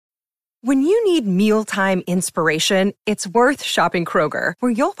When you need mealtime inspiration, it's worth shopping Kroger,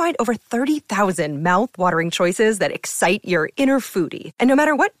 where you'll find over 30,000 mouth-watering choices that excite your inner foodie. And no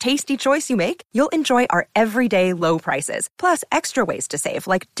matter what tasty choice you make, you'll enjoy our everyday low prices, plus extra ways to save,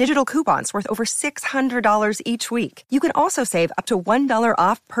 like digital coupons worth over $600 each week. You can also save up to $1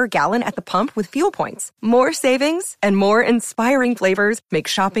 off per gallon at the pump with fuel points. More savings and more inspiring flavors make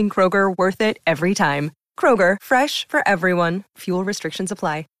shopping Kroger worth it every time. Kroger, fresh for everyone. Fuel restrictions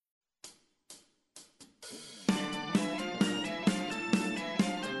apply.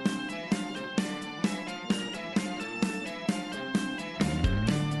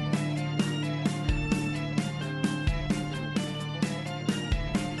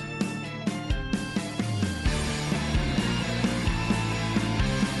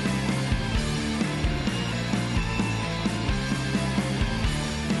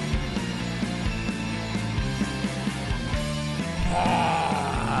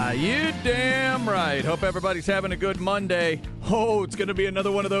 You damn right. Hope everybody's having a good Monday. Oh, it's going to be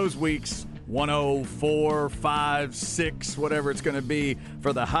another one of those weeks. 104, 5, 6, whatever it's going to be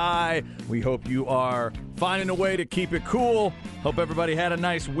for the high. We hope you are finding a way to keep it cool. Hope everybody had a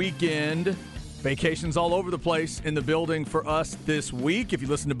nice weekend. Vacations all over the place in the building for us this week. If you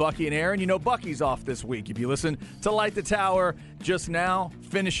listen to Bucky and Aaron, you know Bucky's off this week. If you listen to Light the Tower just now,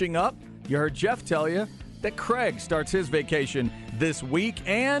 finishing up, you heard Jeff tell you that Craig starts his vacation this week.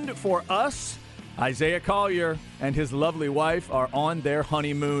 And for us, Isaiah Collier and his lovely wife are on their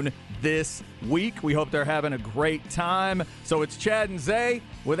honeymoon this week. We hope they're having a great time. So it's Chad and Zay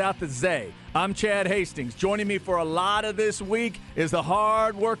without the Zay. I'm Chad Hastings. Joining me for a lot of this week is the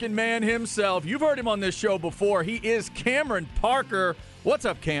hard-working man himself. You've heard him on this show before. He is Cameron Parker. What's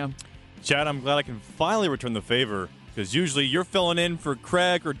up, Cam? Chad, I'm glad I can finally return the favor, because usually you're filling in for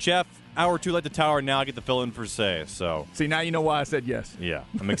Craig or Jeff. Hour 2 Light the Tower, now I get to fill in for Say. So see, now you know why I said yes. Yeah,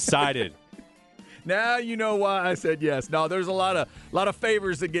 I'm excited. Now you know why I said yes. No, there's a lot of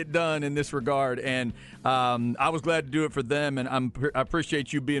favors that get done in this regard, and I was glad to do it for them, and I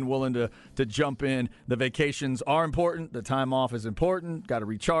appreciate you being willing to jump in. The vacations are important. The time off is important. Got to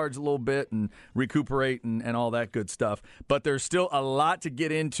recharge a little bit and recuperate and all that good stuff. But there's still a lot to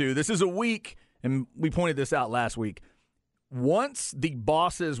get into. This is a week, and we pointed this out last week. Once the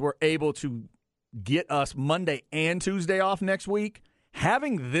bosses were able to get us Monday and Tuesday off next week,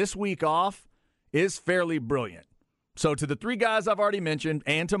 having this week off is fairly brilliant. So to the three guys I've already mentioned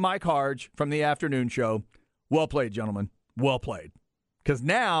and to Mike Harge from the afternoon show, well played, gentlemen. Well played. Because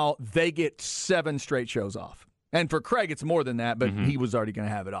now they get 7 straight shows off. And for Craig, it's more than that, but he was already going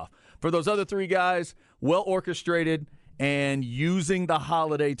to have it off. For those other 3 guys, well orchestrated and using the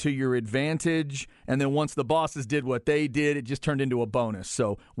holiday to your advantage. And then once the bosses did what they did, it just turned into a bonus.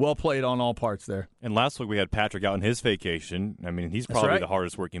 So well played on all parts there. And last week we had Patrick out on his vacation. I mean, he's probably the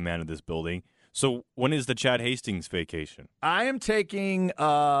hardest working man in this building. So when is the Chad Hastings vacation? I am taking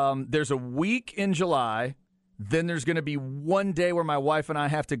there's a week in July. Then there's going to be one day where my wife and I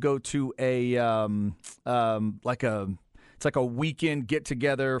have to go to it's like a weekend get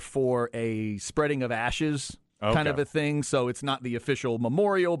together for a spreading of ashes kind of a thing. So it's not the official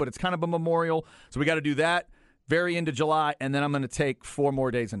memorial, but it's kind of a memorial. So we got to do that very into July, and then I'm going to take 4 more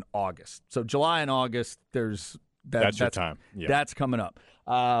days in August. So July and August, that's your time. Yeah. That's coming up.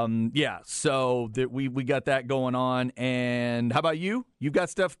 So we got that going on. And how about you? You've got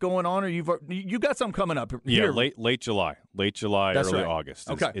stuff going on, or you got something coming up? Yeah, here. late July, That's early right. August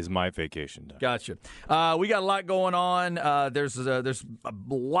is my vacation time. Gotcha. We got a lot going on. There's a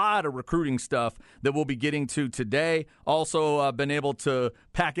lot of recruiting stuff that we'll be getting to today. Also, been able to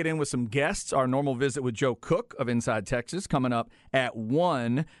pack it in with some guests. Our normal visit with Joe Cook of Inside Texas coming up at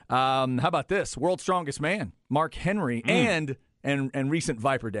 1. How about this? World's Strongest Man, Mark Henry, and recent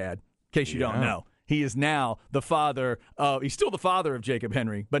Viper dad, in case you don't know. He is now the father of – he's still the father of Jacob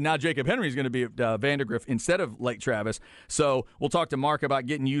Henry, but now Jacob Henry is going to be at Vandergrift instead of Lake Travis. So we'll talk to Mark about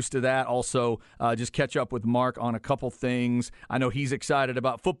getting used to that. Also, just catch up with Mark on a couple things. I know he's excited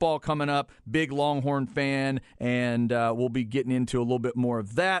about football coming up, big Longhorn fan, and we'll be getting into a little bit more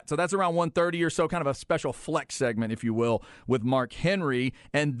of that. So that's around 1:30 or so, kind of a special flex segment, if you will, with Mark Henry.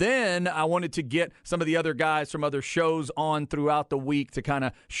 And then I wanted to get some of the other guys from other shows on throughout the week to kind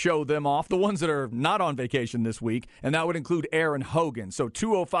of show them off, the ones that are not on vacation this week, and that would include Aaron Hogan. So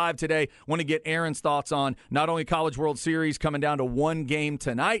 2:05 today, want to get Aaron's thoughts on not only College World Series coming down to 1 game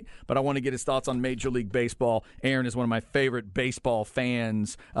tonight, but I want to get his thoughts on Major League Baseball. Aaron is one of my favorite baseball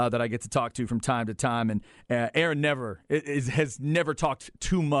fans that I get to talk to from time to time, and Aaron has never talked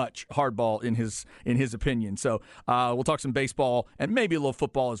too much hardball in his opinion. So we'll talk some baseball and maybe a little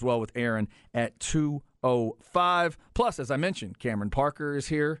football as well with Aaron at 2:05. Plus, as I mentioned, Cameron Parker is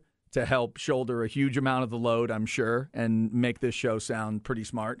here. to help shoulder a huge amount of the load, I'm sure, and make this show sound pretty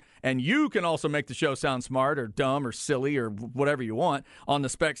smart. And you can also make the show sound smart or dumb or silly or whatever you want on the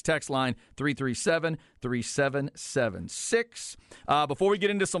Specs text line 337-3776. Before we get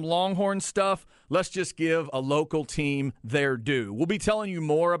into some Longhorn stuff, let's just give a local team their due. We'll be telling you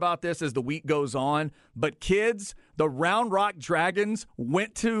more about this as the week goes on, but kids, the Round Rock Dragons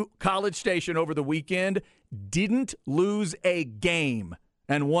went to College Station over the weekend, didn't lose a game,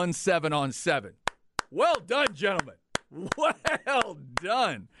 and won 7-on-7. Well done, gentlemen. Well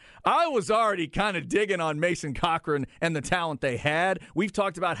done. I was already kind of digging on Mason Cochran and the talent they had. We've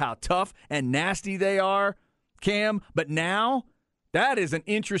talked about how tough and nasty they are, Cam, but now that is an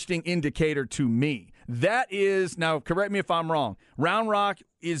interesting indicator to me. That is, now correct me if I'm wrong, Round Rock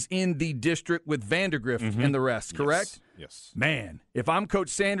is in the district with Vandergrift and the rest, correct? Yes. Man, if I'm Coach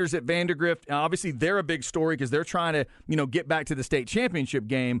Sanders at Vandergrift, obviously they're a big story because they're trying to, get back to the state championship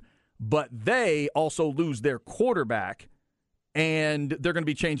game, but they also lose their quarterback, and they're going to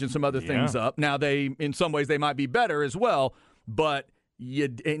be changing some other things up. Now, in some ways, they might be better as well, but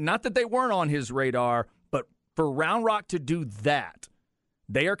not that they weren't on his radar, but for Round Rock to do that,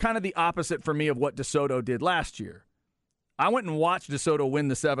 they are kind of the opposite for me of what DeSoto did last year. I went and watched DeSoto win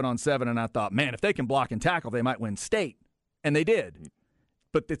the 7-on-7, and I thought, man, if they can block and tackle, they might win state. And they did.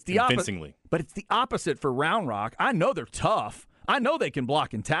 But it's the opposite. But it's the opposite for Round Rock. I know they're tough. I know they can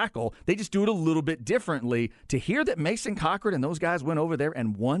block and tackle. They just do it a little bit differently. To hear that Mason Cochran and those guys went over there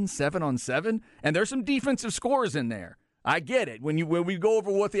and won 7-on-7, and there's some defensive scores in there. I get it. When we go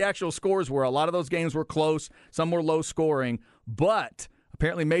over what the actual scores were, a lot of those games were close. Some were low scoring. But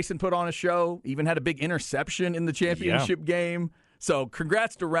apparently Mason put on a show, even had a big interception in the championship game. So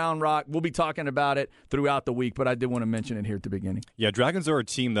congrats to Round Rock. We'll be talking about it throughout the week, but I did want to mention it here at the beginning. Yeah, Dragons are a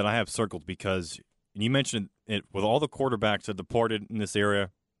team that I have circled because you mentioned it with all the quarterbacks that departed in this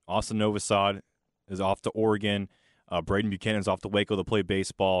area. Austin Novosad is off to Oregon. Braden Buchanan's off to Waco to play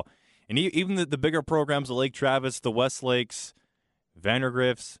baseball. And even the bigger programs, the Lake Travis, the Westlakes,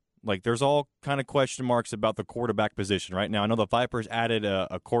 Vandergrifts, there's all kind of question marks about the quarterback position right now. I know the Vipers added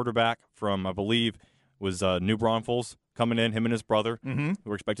a quarterback from, I believe, was New Braunfels coming in, him and his brother, who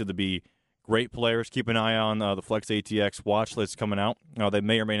are expected to be great players. Keep an eye on the Flex ATX watch list coming out. They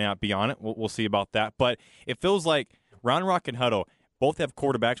may or may not be on it. We'll see about that. But it feels like Round Rock and Hutto both have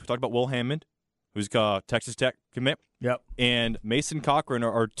quarterbacks. We talked about Will Hammond, who's Texas Tech commit. Yep. And Mason Cochran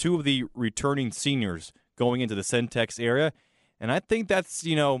are two of the returning seniors going into the Centex area. And I think that's,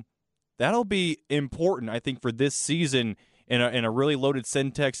 that'll be important, I think, for this season in a really loaded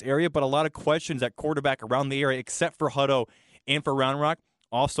Centex area, but a lot of questions at quarterback around the area, except for Hutto and for Round Rock.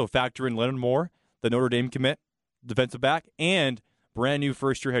 Also factor in Leonard Moore, the Notre Dame commit, defensive back, and brand new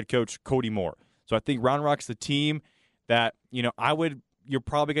first-year head coach Cody Moore. So I think Round Rock's the team that, you're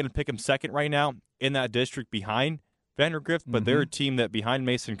probably going to pick him second right now in that district behind Vandergrift, but they're a team that behind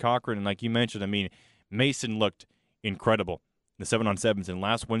Mason Cochran, and like you mentioned, Mason looked incredible in the 7-on-7s. And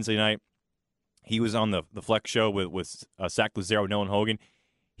last Wednesday night, he was on the Flex show with Zach Lazaro, Nolan Hogan.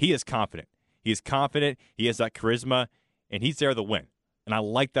 He is confident. He is confident. He has that charisma, and he's there to win. And I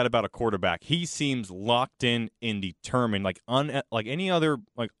like that about a quarterback. He seems locked in and determined, unlike any other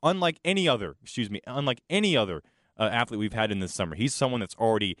athlete we've had in this summer. He's someone that's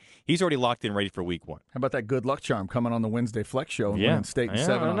already locked in, ready for week one. How about that good luck charm coming on the Wednesday Flex show and winning state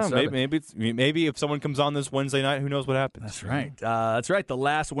 7-on-7? Maybe if someone comes on this Wednesday night, who knows what happens? That's right. That's right. The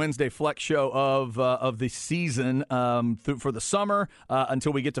last Wednesday Flex show of the season for the summer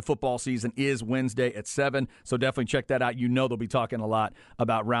until we get to football season is Wednesday at 7. So definitely check that out. They'll be talking a lot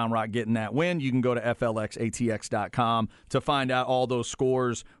about Round Rock getting that win. You can go to flxatx.com to find out all those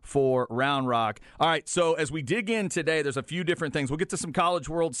scores for Round Rock. All right. So as we dig in today, there's a few different things. We'll get to some College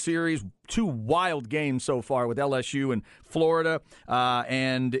World Series, 2 wild games so far with LSU and Florida.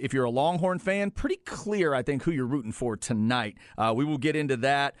 And if you're a Longhorn fan, pretty clear, I think, who you're rooting for tonight. We will get into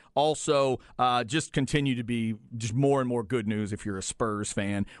that. Also, just continue to be just more and more good news if you're a Spurs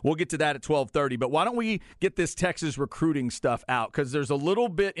fan. We'll get to that at 12:30. But why don't we get this Texas recruiting stuff out? Because there's a little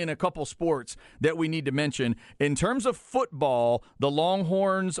bit in a couple sports that we need to mention. In terms of football, the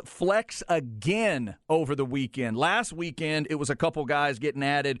Longhorns flex again over the weekend. Last weekend, it was a couple guys getting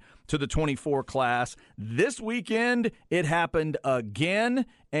added to the 24 class. This weekend, it happened again,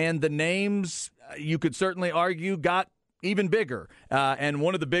 and the names, you could certainly argue, got even bigger. And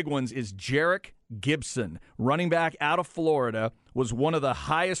one of the big ones is Jarek Gibson, running back out of Florida, was one of the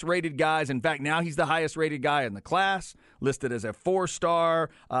highest-rated guys. In fact, now he's the highest-rated guy in the class, listed as a 4-star,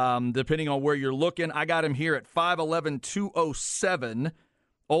 depending on where you're looking. I got him here at 5'11", 207,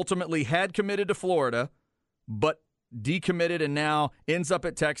 ultimately had committed to Florida, but decommitted and now ends up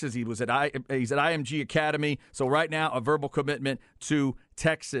at Texas. He's at IMG Academy. So right now, a verbal commitment to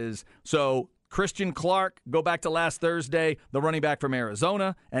Texas. So Christian Clark, go back to last Thursday, the running back from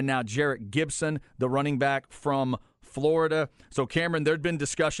Arizona, and now Jarrett Gibson, the running back from Florida. So, Cameron, there'd been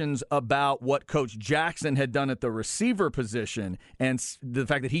discussions about what Coach Jackson had done at the receiver position and the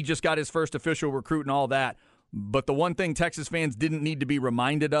fact that he just got his first official recruit and all that. But the one thing Texas fans didn't need to be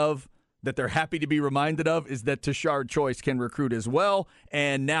reminded of, that they're happy to be reminded of, is that Tashard Choice can recruit as well,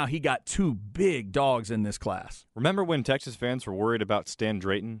 and now he got two big dogs in this class. Remember when Texas fans were worried about Stan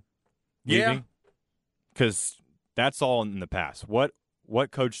Drayton leaving? Yeah. Because that's all in the past. What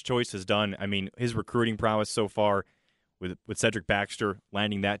Coach Choice has done, I mean, his recruiting prowess so far with Cedric Baxter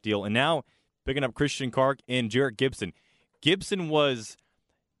landing that deal, and now picking up Christian Clark and Jarrett Gibson. Gibson was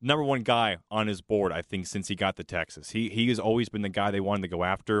number one guy on his board, I think, since he got to Texas. He has always been the guy they wanted to go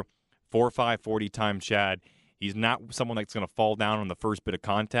after. 4.5 40-time Chad. He's not someone that's going to fall down on the first bit of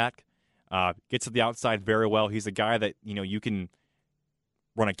contact. Gets to the outside very well. He's a guy that, you can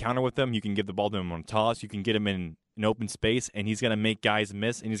run a counter with him. You can give the ball to him on a toss. You can get him in an open space, and he's going to make guys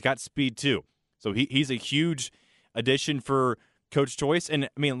miss. And he's got speed, too. So he's a huge addition for Coach Choice. And,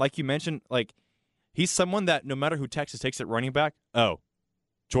 I mean, like you mentioned, he's someone that no matter who Texas takes at running back,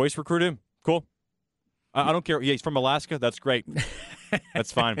 Choice recruit him? Cool. I don't care. Yeah, he's from Alaska. That's great.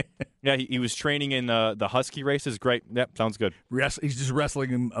 That's fine. Yeah, he was training in the Husky races. Great. Yep, sounds good. He's just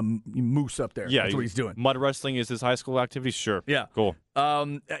wrestling a moose up there. Yeah, that's what he's doing. Mud wrestling is his high school activity. Sure. Yeah. Cool.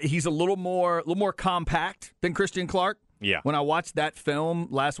 He's a little more compact than Christian Clark. Yeah. When I watched that film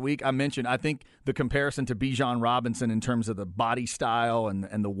last week, I think the comparison to Bijan Robinson in terms of the body style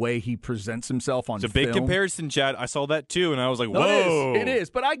and the way he presents himself on film. It's a big comparison, Chad. I saw that too, and I was like, no, whoa. It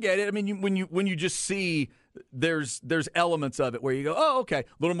is, but I get it. I mean, when you just see there's elements of it where you go, oh, okay, a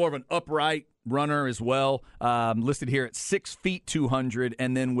little more of an upright runner as well, listed here at 6 feet 200,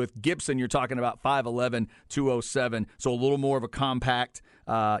 and then with Gibson you're talking about 5'11", 207, so a little more of a compact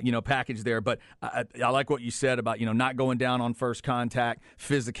package there. But I like what you said about not going down on first contact,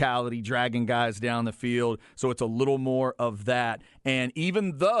 physicality, dragging guys down the field, so it's a little more of that. And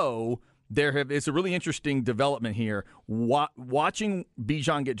even though it's a really interesting development here. Watching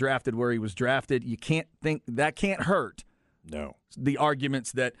Bijan get drafted where he was drafted, you can't think that can't hurt. No. The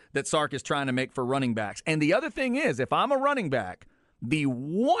arguments that Sark is trying to make for running backs. And the other thing is, if I'm a running back, the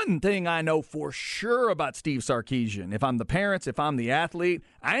one thing I know for sure about Steve Sarkisian, if I'm the parents, if I'm the athlete,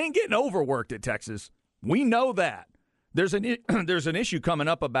 I ain't getting overworked at Texas. We know that. There's an issue coming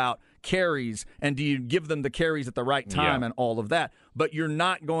up about carries, and do you give them the carries at the right time and all of that. But you're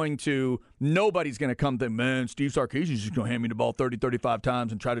not going to – nobody's going to come think, man, Steve Sarkisian's just going to hand me the ball 30, 35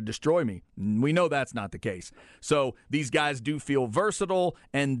 times and try to destroy me. We know that's not the case. So these guys do feel versatile,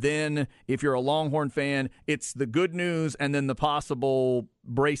 and then if you're a Longhorn fan, it's the good news and then the possible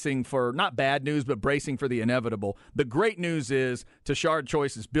bracing for – not bad news, but bracing for the inevitable. The great news is Tashard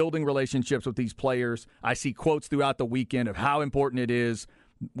Choice is building relationships with these players. I see quotes throughout the weekend of how important it is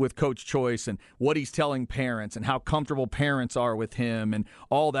with Coach Choice and what he's telling parents and how comfortable parents are with him and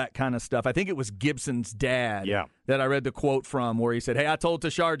all that kind of stuff. I think it was Gibson's dad that I read the quote from where he said, hey, I told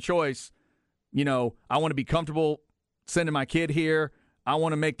Tashard Choice, I want to be comfortable sending my kid here. I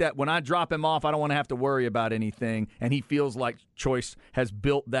want to make that when I drop him off, I don't want to have to worry about anything. And he feels like Choice has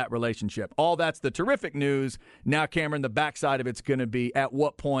built that relationship. All that's the terrific news. Now, Cameron, the backside of it's going to be at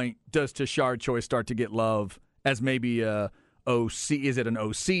what point does Tashard Choice start to get love as maybe a OC? Is it an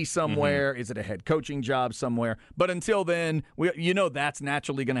OC somewhere? Is it a head coaching job somewhere? But until then, that's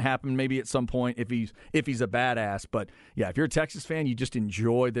naturally going to happen maybe at some point if he's a badass. But yeah, if you're a Texas fan, you just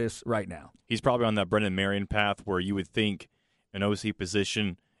enjoy this right now. He's probably on that Brendan Marion path where you would think an OC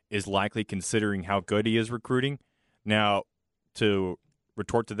position is likely considering how good he is recruiting. Now, to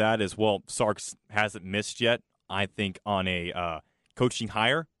retort to that is, well, Sarks hasn't missed yet, I think, on a coaching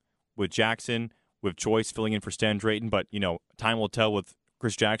hire with Jackson, with Choice filling in for Stan Drayton. But, time will tell with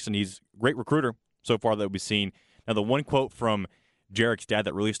Chris Jackson. He's a great recruiter so far that we've seen. Now, the one quote from Jarek's dad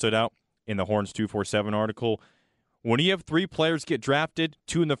that really stood out in the Horns 247 article, when you have 3 players get drafted,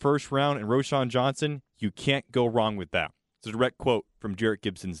 2 in the first round, and Roschon Johnson, you can't go wrong with that. It's a direct quote from Jarrett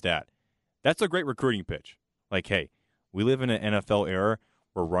Gibson's dad. That's a great recruiting pitch. Like, hey, we live in an NFL era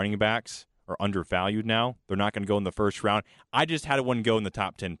where running backs are undervalued now. They're not going to go in the first round. I just had one go in the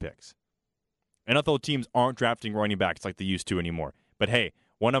top 10 picks. NFL teams aren't drafting running backs like they used to anymore. But, hey,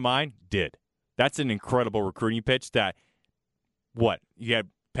 one of mine did. That's an incredible recruiting pitch that, you had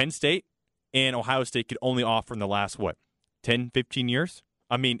Penn State and Ohio State could only offer in the last, 10, 15 years?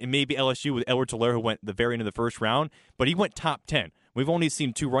 I mean, it may be LSU with Edward Tolaire, who went the very end of the first round, but he went top 10. We've only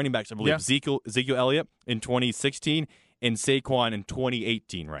seen 2 running backs, I believe, Ezekiel Elliott in 2016 and Saquon in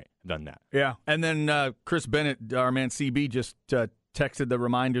 2018, right? Done that. Yeah. And then Chris Bennett, our man CB, just texted the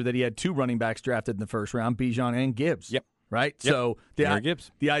reminder that he had 2 running backs drafted in the first round, Bijan and Gibbs. Yep. Right? Yep. So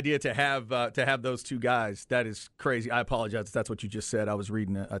Gibbs. The idea to have those 2 guys, that is crazy. I apologize if that's what you just said. I was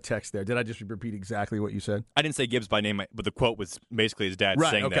reading a text there. Did I just repeat exactly what you said? I didn't say Gibbs by name, but the quote was basically his dad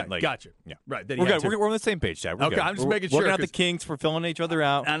saying that. Like, gotcha. Yeah. Right. We're good. We're on the same page, Chad. We're okay, good. I'm just making sure. sure. Working out the kinks for filling each other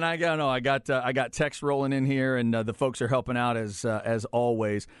out. And I got text rolling in here, and the folks are helping out as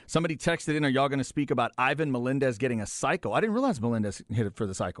always. Somebody texted in, are y'all going to speak about Ivan Melendez getting a cycle? I didn't realize Melendez hit it for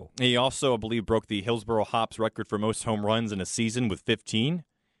the cycle. He also, I believe, broke the Hillsborough Hops record for most home runs in a season with 15,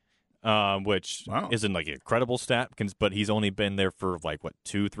 which isn't like an incredible stat, but he's only been there for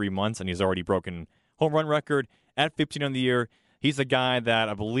 2-3 months, and he's already broken home run record at 15 on the year. He's a guy that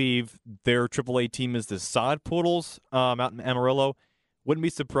I believe their AAA team is the Sod Poodles out in Amarillo. Wouldn't be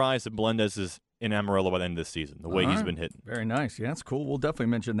surprised if Melendez is in Amarillo by the end of this season, the way he's been hitting. Very nice. Yeah, that's cool. We'll definitely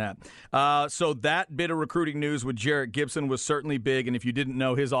mention that. So that bit of recruiting news with Jarrett Gibson was certainly big, and if you didn't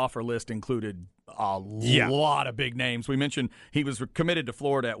know, his offer list included a lot of big names. We mentioned he was committed to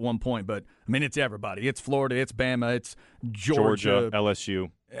Florida at one point, but, I mean, it's everybody. It's Florida, it's Bama, it's Georgia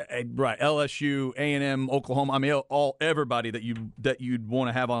LSU. Right, LSU, A&M, Oklahoma. I mean, everybody that you'd want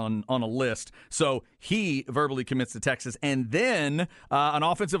to have on a list. So he verbally commits to Texas, and then an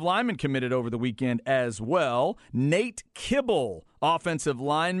offensive lineman committed over the weekend as well. Nate Kibble, offensive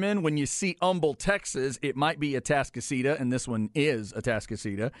lineman. When you see Humble, Texas, it might be Atascocita, and this one is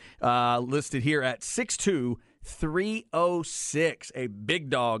Atascocita. Listed here at 6'2", 306, a big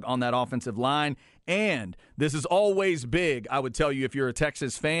dog on that offensive line. And this is always big. I would tell you, if you're a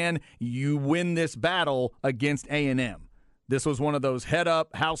Texas fan, you win this battle against A&M. This was one of those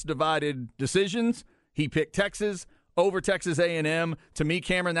head-up, house-divided decisions. He picked Texas over Texas A&M. To me,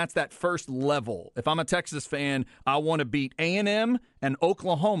 Cameron, that's that first level. If I'm a Texas fan, I want to beat A&M and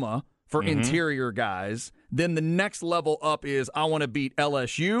Oklahoma for interior guys. Then the next level up is I want to beat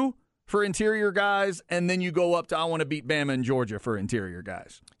LSU for interior guys, and then you go up to I want to beat Bama and Georgia for interior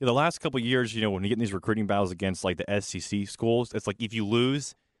guys. Yeah, the last couple of years, when you get in these recruiting battles against the SEC schools, it's like if you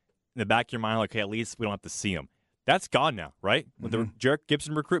lose, in the back of your mind, hey, at least we don't have to see them. That's gone now, right? With the Jarrett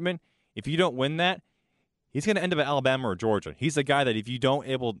Gibson recruitment, if you don't win that, he's going to end up at Alabama or Georgia. He's a guy that if you don't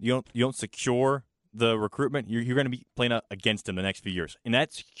secure the recruitment, you're going to be playing against him the next few years, and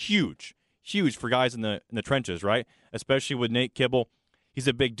that's huge for guys in the trenches, right? Especially with Nate Kibble, he's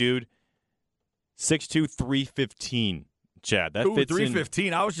a big dude. 6'2", 315, Chad. That fits 315.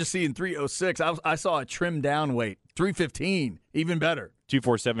 In. I was just seeing 306. I saw a trimmed down weight. 315, even better.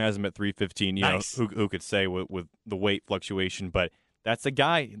 247 has him at 315. Nice. Who could say with the weight fluctuation? But that's a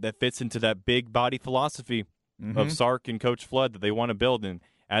guy that fits into that big body philosophy of Sark and Coach Flood that they want to build. And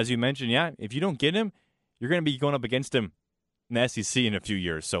as you mentioned, if you don't get him, you're going to be going up against him in the SEC in a few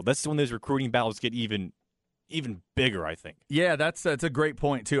years. So that's when those recruiting battles get even bigger, I think. Yeah, that's a great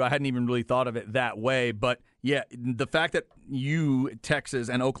point, too. I hadn't even really thought of it that way. But, yeah, the fact that you, Texas,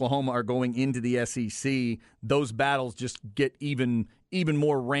 and Oklahoma are going into the SEC, those battles just get even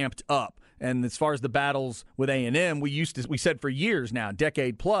more ramped up. And as far as the battles with A&M, we said for years now,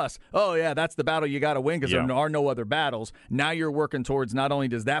 decade plus, oh, yeah, that's the battle you got to win because there are no other battles. Now you're working towards not only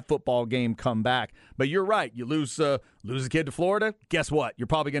does that football game come back, but you're right. You lose a kid to Florida, guess what? You're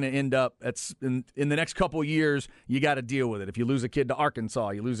probably going to end up in the next couple of years, you got to deal with it. If you lose a kid to Arkansas,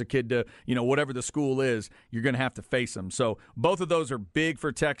 you lose a kid to whatever the school is, you're going to have to face them. So both of those are big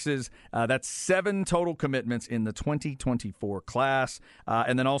for Texas. That's 7 total commitments in the 2024 class.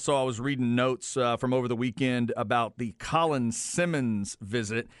 And then also I was reading notes from over the weekend about the Colin Simmons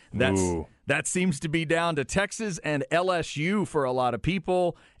visit. That seems to be down to Texas and LSU for a lot of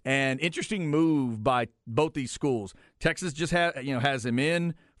people. An interesting move by both these schools. Texas just has him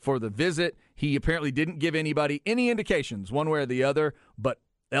in for the visit. He apparently didn't give anybody any indications one way or the other, but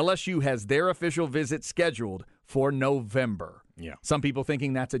LSU has their official visit scheduled for November. Yeah. Some people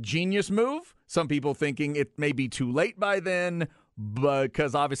thinking that's a genius move. Some people thinking it may be too late by then,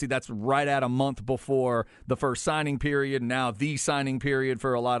 because obviously that's right at a month before the first signing period, now the signing period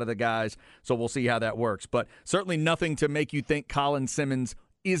for a lot of the guys. So we'll see how that works. But certainly nothing to make you think Colin Simmons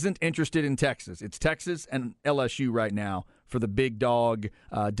isn't interested in Texas. It's Texas and LSU right now for the big dog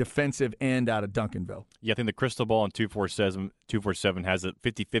defensive end out of Duncanville. Yeah, I think the crystal ball in 247 has a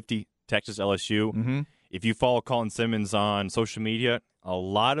 50-50 Texas-LSU. Mm-hmm. If you follow Colin Simmons on social media, a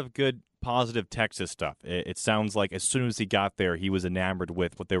lot of good positive Texas stuff. It sounds like as soon as he got there, he was enamored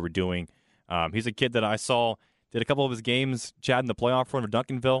with what they were doing. He's a kid that I saw did a couple of his games, Chad, in the playoff run for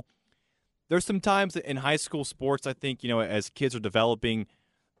Duncanville. There's some times in high school sports, I think, as kids are developing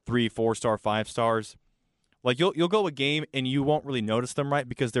 3, 4-star, 5 stars, like you'll go a game and you won't really notice them, right?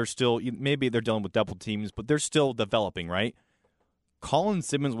 Because they're still, maybe they're dealing with double teams, but they're still developing, right? Colin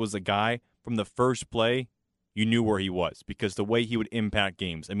Simmons was a guy from the first play, you knew where he was because the way he would impact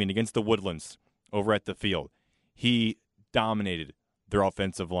games. I mean, against the Woodlands over at the field, he dominated their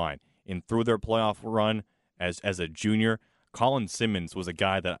offensive line. And through their playoff run as a junior, Colin Simmons was a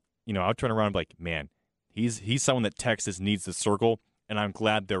guy that, I would turn around and be like, man, he's someone that Texas needs to circle, and I'm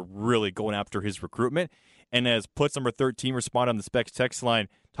glad they're really going after his recruitment. And as Puts number 13 responded on the Specs text line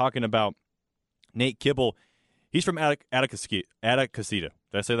talking about Nate Kibble, he's from Atascocita. Did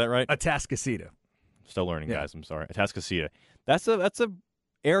I say that right? Atascocita. Still learning, guys. I'm sorry. Atascocita. That's a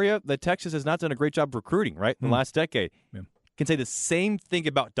area that Texas has not done a great job recruiting, right, in the last decade. Yeah. Can say the same thing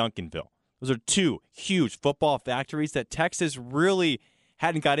about Duncanville. Those are two huge football factories that Texas really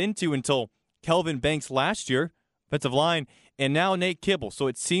hadn't got into until Kelvin Banks last year, offensive line, and now Nate Kibble. So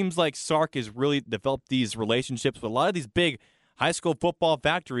it seems like Sark has really developed these relationships with a lot of these big high school football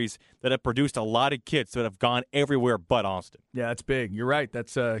factories that have produced a lot of kids that have gone everywhere but Austin. Yeah, that's big. You're right.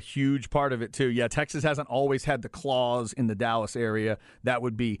 That's a huge part of it, too. Yeah, Texas hasn't always had the claws in the Dallas area. That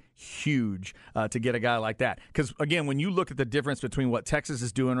would be huge to get a guy like that. Because, again, when you look at the difference between what Texas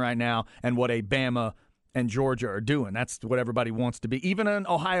is doing right now and what a Bama and Georgia are doing, that's what everybody wants to be. Even in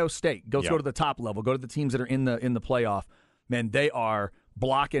Ohio State, go to the top level, go to the teams that are in the playoff. Man, they are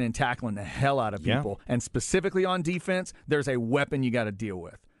blocking and tackling the hell out of people. Yeah. And specifically on defense, there's a weapon you got to deal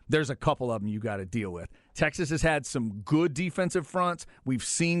with. There's a couple of them you got to deal with. Texas has had some good defensive fronts. We've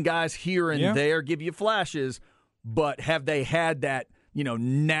seen guys here and there give you flashes, but have they had that,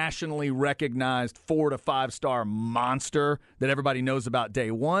 nationally recognized 4 to 5 star monster that everybody knows about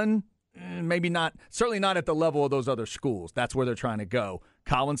day one? Maybe not. Certainly not at the level of those other schools. That's where they're trying to go.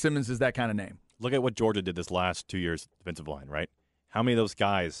 Colin Simmons is that kind of name. Look at what Georgia did this last 2 years defensive line, right? How many of those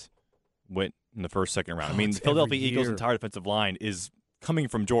guys went in the first, second round? I mean, the Philadelphia Eagles' entire defensive line is coming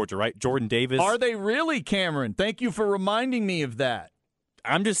from Georgia, right? Jordan Davis. Are they really, Cameron? Thank you for reminding me of that.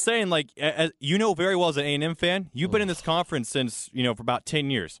 I'm just saying, as you know very well as an A&M fan, you've been in this conference since, for about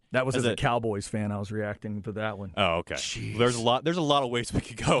 10 years. That was as a Cowboys fan. I was reacting to that one. Oh, okay. Jeez. There's a lot of ways we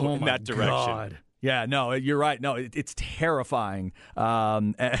could go in that direction. God. Yeah, no, you're right. No, it's terrifying.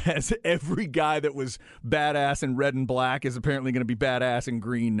 As every guy that was badass in red and black is apparently going to be badass in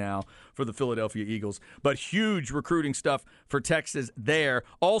green now for the Philadelphia Eagles. But huge recruiting stuff for Texas there.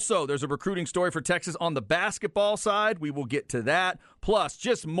 Also, there's a recruiting story for Texas on the basketball side. We will get to that. Plus,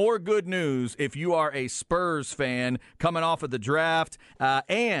 just more good news if you are a Spurs fan coming off of the draft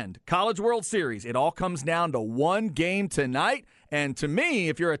and College World Series. It all comes down to one game tonight. And to me,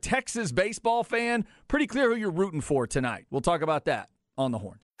 if you're a Texas baseball fan, pretty clear who you're rooting for tonight. We'll talk about that on the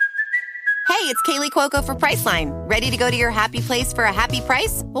Horn. Hey, it's Kaylee Cuoco for Priceline. Ready to go to your happy place for a happy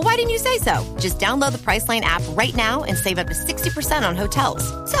price? Well, why didn't you say so? Just download the Priceline app right now and save up to 60% on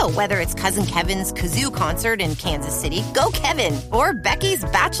hotels. So whether it's Cousin Kevin's Kazoo Concert in Kansas City, go Kevin, or Becky's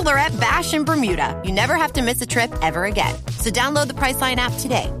Bachelorette Bash in Bermuda, you never have to miss a trip ever again. So download the Priceline app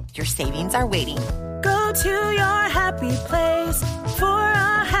today. Your savings are waiting. Go to your happy place for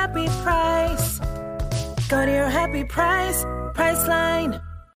a happy price. Go to your happy price, Priceline.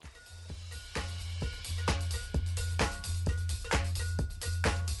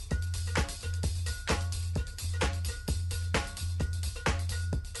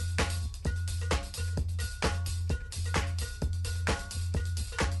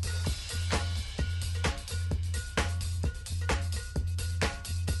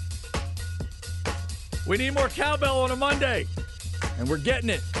 We need more cowbell on a Monday, and we're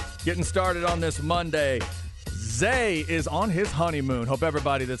getting started on this Monday. Zay is on his honeymoon. Hope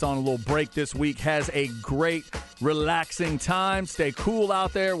everybody that's on a little break this week has a great, relaxing time. Stay cool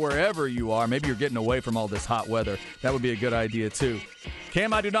out there wherever you are. Maybe you're getting away from all this hot weather. That would be a good idea, too.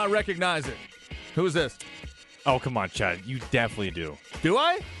 Cam, I do not recognize it. Who is this? Oh, come on, Chad. You definitely do. Do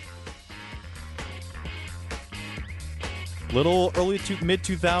I? Little early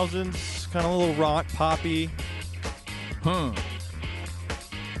mid-2000s. Kind of a little rock, poppy. I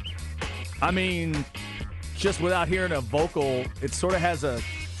mean, just without hearing a vocal, it sort of has a...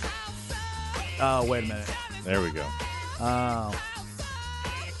 Oh, wait a minute. There we go. Oh.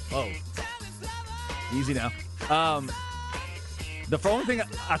 Easy now. The only thing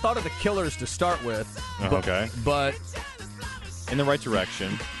I thought of the Killers to start with. But in the right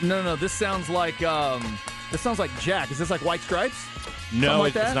direction. No. This sounds like Jack. Is this like White Stripes? No,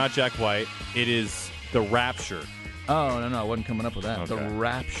 it's not Jack White. It is The Rapture. Oh, no, I wasn't coming up with that. Okay. The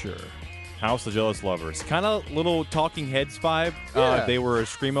Rapture. House of Jealous Lovers. Kind of little Talking Heads vibe. Yeah. They were a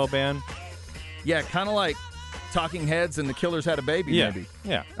screamo band. Yeah, kind of like Talking Heads and the Killers Had a Baby, maybe.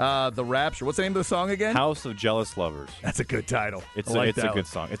 Yeah. The Rapture. What's the name of the song again? House of Jealous Lovers. That's a good title. It's I like a that good one.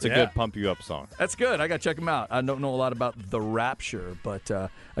 song. It's a Yeah. good pump you up song. That's good. I got to check them out. I don't know a lot about The Rapture, but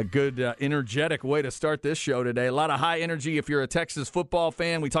a good, energetic way to start this show today. A lot of high energy if you're a Texas football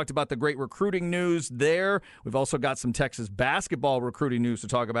fan. We talked about the great recruiting news there. We've also got some Texas basketball recruiting news to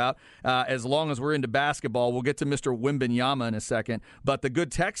talk about. As long as we're into basketball, we'll get to Mr. Wembanyama in a second. But the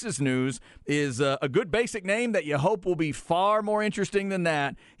good Texas news is a good basic name that you hope will be far more interesting than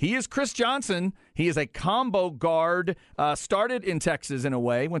that. He is Chris Johnson. He is a combo guard, started in Texas in a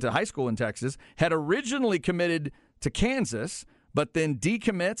way, went to high school in Texas, had originally committed to Kansas, but then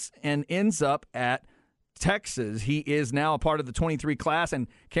decommits and ends up at Texas. He is now a part of the 23 class, and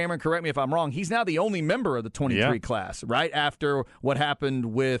Cameron, correct me if I'm wrong, he's now the only member of the 23 class, right after what happened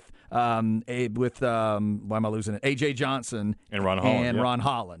with why am I losing it? A.J. Johnson and Ron Holland. Ron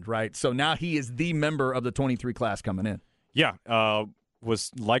Holland, right? So now he is the member of the 23 class coming in. Yeah,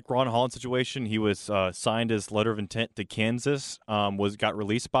 was like Ron Holland's situation. He was signed his letter of intent to Kansas, got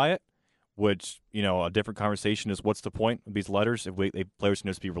released by it, which, a different conversation is what's the point of these letters if players are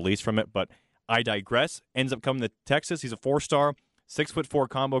supposed to be released from it. But I digress. Ends up coming to Texas. He's a 4-star, 6'4"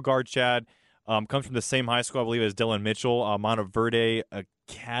 combo guard, Chad. Comes from the same high school, I believe, as Dylan Mitchell, Monteverde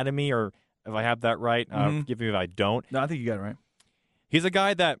Academy, or if I have that right. Forgive me if I don't. No, I think you got it right. He's a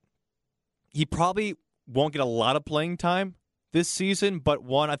guy that he probably won't get a lot of playing time this season, but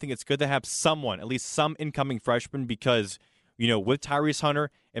one, I think it's good to have someone, at least some incoming freshman, because, with Tyrese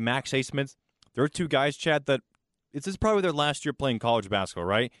Hunter and Max Hasemans, there are two guys, Chad, that this is probably their last year playing college basketball,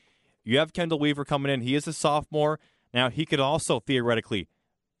 right? You have Kendall Weaver coming in. He is a sophomore. Now, he could also theoretically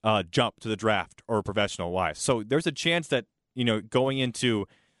jump to the draft or professional-wise. So there's a chance that, going into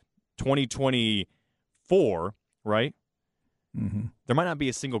 2024, right, there might not be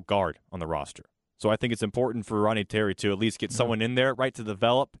a single guard on the roster. So I think it's important for Ronnie Terry to at least get someone in there, right, to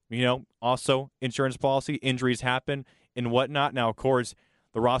develop, also insurance policy, injuries happen and whatnot. Now, of course,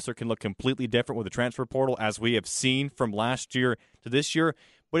 the roster can look completely different with the transfer portal, as we have seen from last year to this year.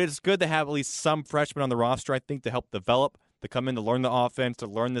 But it's good to have at least some freshmen on the roster, I think, to help develop, to come in to learn the offense, to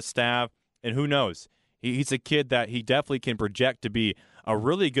learn the staff. And who knows? He's a kid that he definitely can project to be a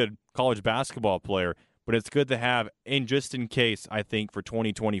really good college basketball player. But it's good to have, just in case, I think, for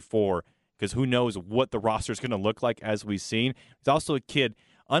 2024, because who knows what the roster is going to look like, as we've seen. He's also a kid,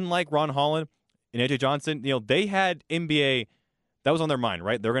 unlike Ron Holland and A.J. Johnson, they had NBA, that was on their mind,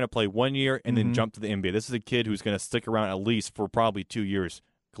 right? They're going to play 1 year and then jump to the NBA. This is a kid who's going to stick around at least for probably 2 years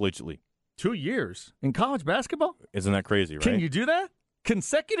collegiately. 2 years in college basketball? Isn't that crazy, right? Can you do that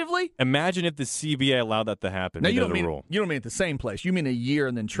consecutively? Imagine if the CBA allowed that to happen. No, you don't mean at the same place. You mean a year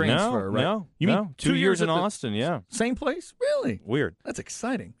and then transfer, right? No, you mean 2 years in Austin, yeah. Same place? Really? Weird. That's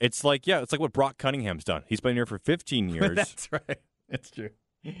exciting. It's like what Brock Cunningham's done. He's been here for 15 years. That's right. That's true.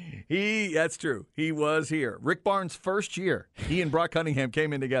 That's true. He was here. Rick Barnes' first year, he and Brock Cunningham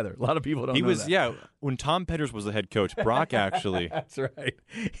came in together. A lot of people don't know that. When Tom Petters was the head coach, Brock actually. That's right.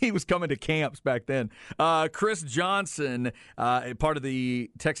 He was coming to camps back then. Chris Johnson, part of the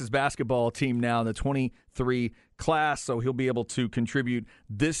Texas basketball team now in the 23 class, so he'll be able to contribute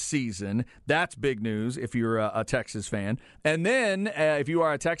this season. That's big news if you're a Texas fan. And then if you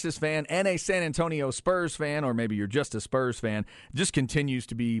are a Texas fan and a San Antonio Spurs fan, or maybe you're just a Spurs fan, just continues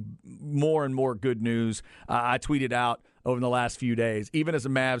to be more and more good news. I tweeted out over the last few days, even as a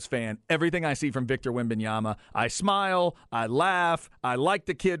Mavs fan, everything I see from Victor Wembanyama, I smile, I laugh, I like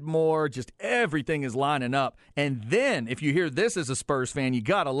the kid more, just everything is lining up. And then, if you hear this as a Spurs fan, you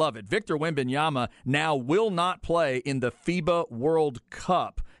got to love it. Victor Wembanyama now will not play in the FIBA World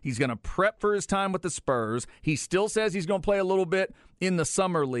Cup. He's going to prep for his time with the Spurs. He still says he's going to play a little bit in the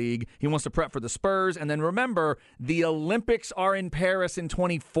Summer League. He wants to prep for the Spurs. And then remember, the Olympics are in Paris in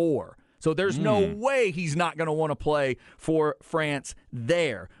 24. So there's no way he's not going to want to play for France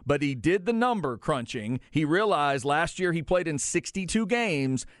there. But he did the number crunching. He realized last year he played in 62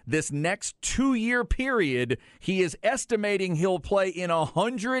 games. This next 2-year period, he is estimating he'll play in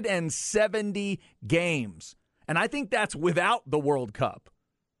 170 games. And I think that's without the World Cup.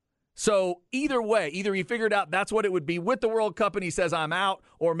 So either way, either he figured out that's what it would be with the World Cup and he says, I'm out,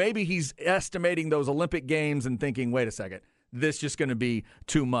 or maybe he's estimating those Olympic games and thinking, wait a second, this is just going to be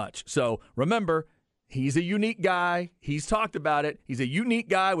too much. So remember, he's a unique guy. He's talked about it. He's a unique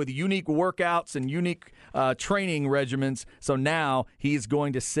guy with unique workouts and unique training regimens. So now he's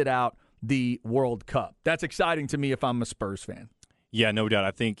going to sit out the World Cup. That's exciting to me if I'm a Spurs fan. Yeah, no doubt.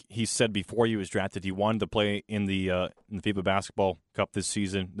 I think he said before he was drafted he wanted to play in the FIBA Basketball Cup this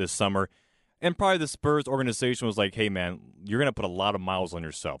season, this summer. And probably the Spurs organization was like, hey, man, you're going to put a lot of miles on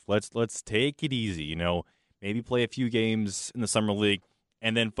yourself. Let's take it easy, maybe play a few games in the Summer League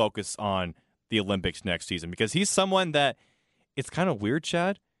and then focus on the Olympics next season. Because he's someone that, it's kind of weird,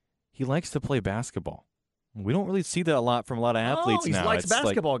 Chad, he likes to play basketball. We don't really see that a lot from a lot of athletes now. He likes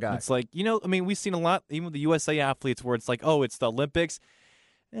basketball guys. It's like, we've seen a lot, even with the USA athletes, where it's like, oh, it's the Olympics.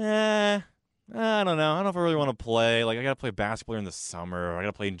 I don't know. I don't know if I really want to play. Like, I got to play basketball in the summer. I got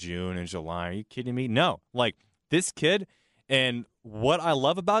to play in June and July. Are you kidding me? No. Like, this kid, and what I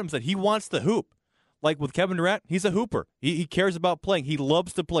love about him is that he wants to hoop. Like with Kevin Durant, he's a hooper. He cares about playing. He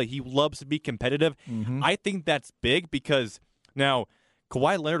loves to play. He loves to be competitive. Mm-hmm. I think that's big because now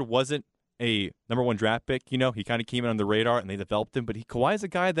Kawhi Leonard wasn't a number 1 draft pick. He kind of came in on the radar and they developed him. But Kawhi's a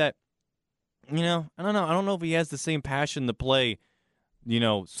guy that, I don't know. I don't know if he has the same passion to play,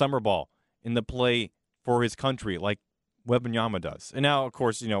 summer ball and to play for his country like Wembanyama does. And now, of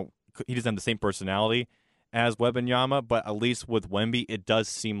course, he doesn't have the same personality as Wembanyama, but at least with Wemby, it does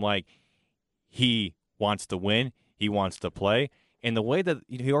seem like he wants to win. He wants to play. And the way that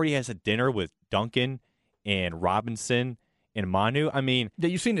he already has a dinner with Duncan and Robinson and Manu, I mean... Yeah,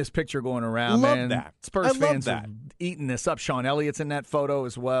 you've seen this picture going around, love man. That. Spurs fans are eating this up. Sean Elliott's in that photo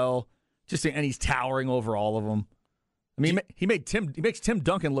as well. And he's towering over all of them. I mean, he makes Tim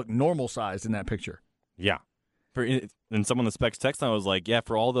Duncan look normal-sized in that picture. Yeah. And someone in the Specs text, I was like, yeah,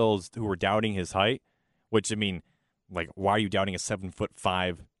 for all those who were doubting his height, which, I mean, like, why are you doubting a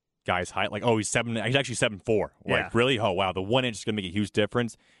 7'5" guy's height? Like, oh, he's actually 7'4". Like, really? Oh, wow, the 1 inch is going to make a huge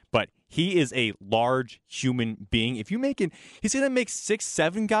difference. But he is a large human being. He's going to make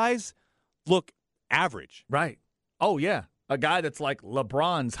 6'7" guys look average. Right. Oh, yeah. A guy that's like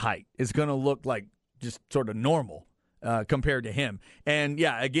LeBron's height is going to look like just sort of normal compared to him. And,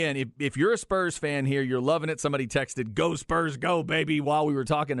 yeah, again, if you're a Spurs fan here, you're loving it. Somebody texted, "Go Spurs, go, baby," while we were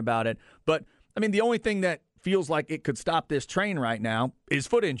talking about it. But, I mean, the only thing that feels like it could stop this train right now is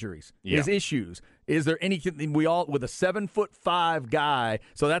foot injuries, is issues. Is there anything with a 7'5" guy?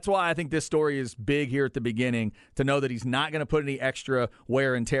 So that's why I think this story is big here at the beginning, to know that he's not going to put any extra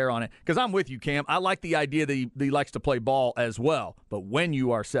wear and tear on it. Because I'm with you, Cam. I like the idea that he likes to play ball as well. But when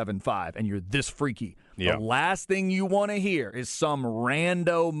you are 7'5" and you're this freaky, the last thing you want to hear is some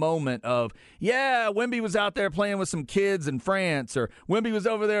rando moment of, yeah, Wemby was out there playing with some kids in France, or Wemby was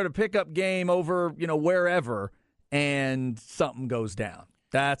over there to pick up game over, wherever, and something goes down.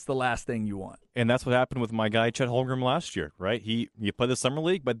 That's the last thing you want. And that's what happened with my guy Chet Holmgren last year, right? He played the Summer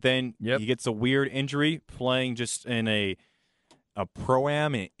League, but then he gets a weird injury playing just in a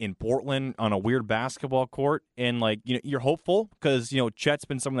pro-am in Portland on a weird basketball court. And, like, you're hopeful because, Chet's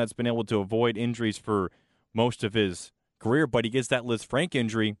been someone that's been able to avoid injuries for most of his career, but he gets that Liz Frank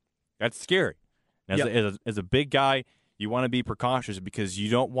injury. That's scary. As a big guy, you want to be precautious because you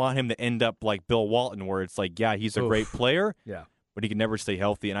don't want him to end up like Bill Walton, where it's like, yeah, he's a great player, but he can never stay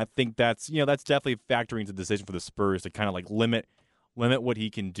healthy. And I think that's definitely factoring into the decision for the Spurs to kind of like limit what he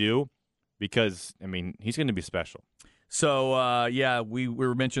can do, because, I mean, he's going to be special. So, we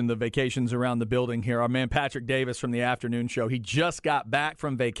were mentioning the vacations around the building here. Our man Patrick Davis from the afternoon show, he just got back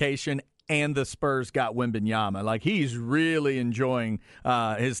from vacation, and the Spurs got Wembanyama. Like, he's really enjoying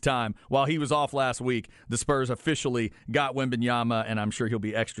his time. While he was off last week, the Spurs officially got Wembanyama, and I'm sure he'll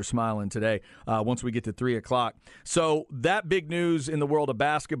be extra smiling today once we get to 3 o'clock. So that big news in the world of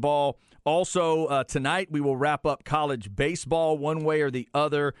basketball. Also, tonight we will wrap up college baseball one way or the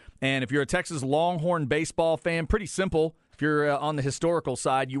other. And if you're a Texas Longhorn baseball fan, pretty simple. If you're on the historical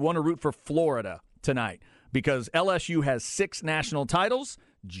side, you want to root for Florida tonight because LSU has 6 national titles,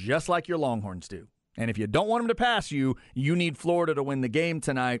 just like your Longhorns do. And if you don't want them to pass you, you need Florida to win the game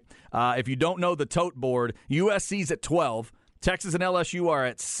tonight. If you don't know the tote board, USC's at 12. Texas and LSU are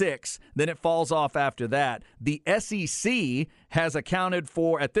at 6. Then it falls off after that. The SEC has accounted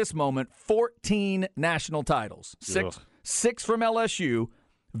for, at this moment, 14 national titles. Six from LSU.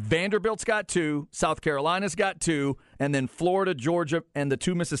 Vanderbilt's got 2. South Carolina's got 2. And then Florida, Georgia, and the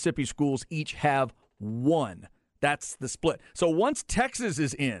 2 Mississippi schools each have 1. That's the split. So once Texas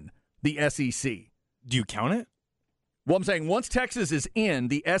is in the SEC. Do you count it? Well, I'm saying once Texas is in,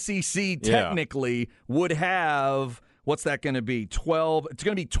 the SEC technically would have... What's that going to be? 12. It's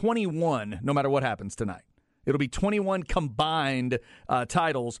going to be 21 no matter what happens tonight. It'll be 21 combined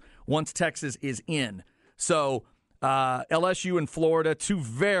titles once Texas is in. So LSU and Florida, 2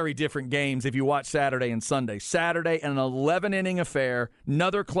 very different games if you watch Saturday and Sunday. Saturday, an 11-inning affair,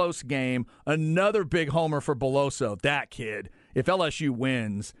 another close game, another big homer for Beloso. That kid, if LSU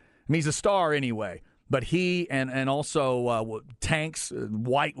wins, I mean, he's a star anyway. But he and also Tanks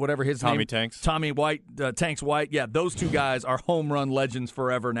White, whatever his name. Tanks. Tommy White, Tanks White. Yeah, those 2 guys are home run legends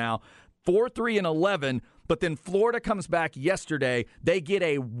forever now. 4-3-11, but then Florida comes back yesterday. They get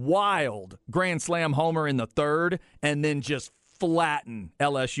a wild grand slam homer in the third and then just flatten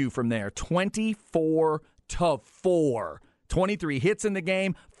LSU from there. 24-4. 23 hits in the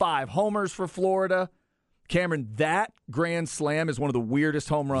game, 5 homers for Florida. Cameron, that grand slam is one of the weirdest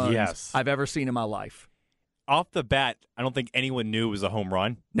home runs I've ever seen in my life. Off the bat, I don't think anyone knew it was a home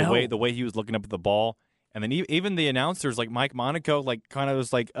run. No. The way he was looking up at the ball. And then even the announcers, like Mike Monaco, like kind of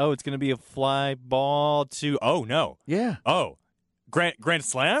was like, oh, it's going to be a fly ball to, oh, no. Yeah. Oh, grand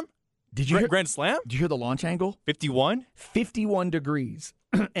slam? Did you hear, grand slam? Did you hear the launch angle? 51? 51 degrees.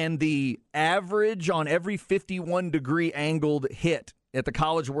 And the average on every 51-degree angled hit at the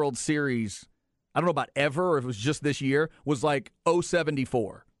College World Series, I don't know about ever or if it was just this year, was like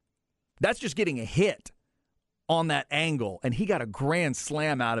 0.74. That's just getting a hit on that angle, and he got a grand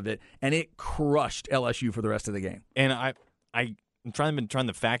slam out of it, and it crushed LSU for the rest of the game. And I'm trying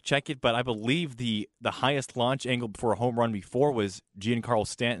to fact check it, but I believe the highest launch angle for a home run before was Giancarlo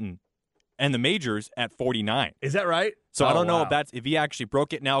Stanton and the majors at 49. Is that right? So I don't know if he actually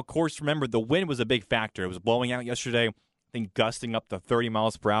broke it. Now, of course, remember, the wind was a big factor. It was blowing out yesterday, I think gusting up to 30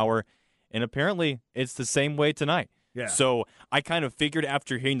 miles per hour, and apparently it's the same way tonight. Yeah. So I kind of figured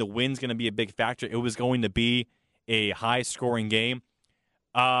after hearing the wind's going to be a big factor, it was going to be a high-scoring game.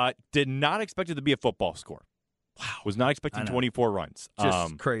 Did not expect it to be a football score. Wow. Was not expecting 24 runs.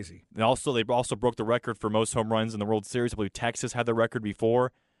 Just crazy. And also, they also broke the record for most home runs in the World Series. I believe Texas had the record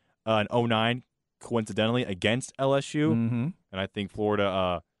before in 2009, coincidentally, against LSU. Mm-hmm. And I think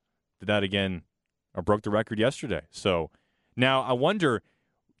Florida did that again, or broke the record yesterday. So now I wonder,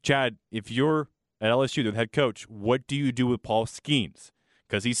 Chad, if you're at LSU, the head coach, what do you do with Paul Skeens?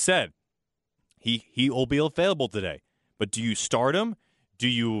 Because he said he will be available today. But do you start him? Do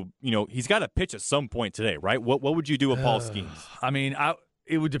you he's got to pitch at some point today, right? What would you do with Paul Skeens? I mean,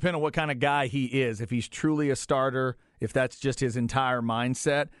 it would depend on what kind of guy he is. If he's truly a starter, if that's just his entire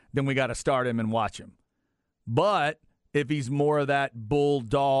mindset, then we got to start him and watch him. But if he's more of that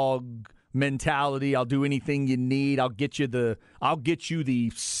bulldog mentality, I'll do anything you need. I'll get you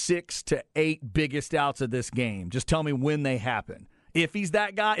the 6 to 8 biggest outs of this game. Just tell me when they happen. If he's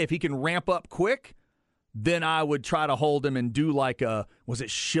that guy, if he can ramp up quick, then I would try to hold him and do like was it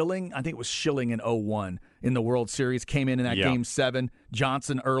Schilling? I think it was Schilling in 2001 in the World Series. Came in that Game 7.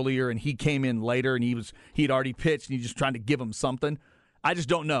 Johnson earlier, and he came in later, and he'd already pitched, and he's just trying to give him something. I just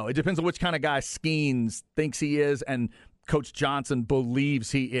don't know. It depends on which kind of guy Skeens thinks he is and Coach Johnson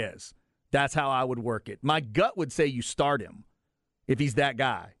believes he is. That's how I would work it. My gut would say you start him if he's that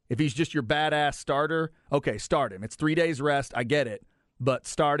guy. If he's just your badass starter, okay, start him. It's 3 days rest. I get it. But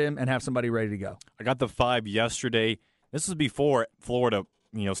start him and have somebody ready to go. I got the 5 yesterday. This was before Florida,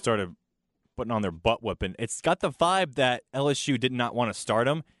 started putting on their butt whipping. It's got the 5 that LSU did not want to start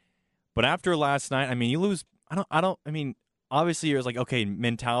him. But after last night, I mean, you lose. Obviously you're like, okay,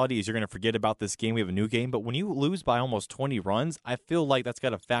 mentality is you're going to forget about this game. We have a new game. But when you lose by almost 20 runs, I feel like that's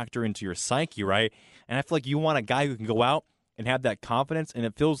got to factor into your psyche, right? And I feel like you want a guy who can go out and have that confidence. And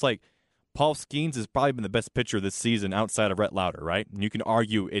it feels like Paul Skeens has probably been the best pitcher this season outside of Rhett Lauder, right? And you can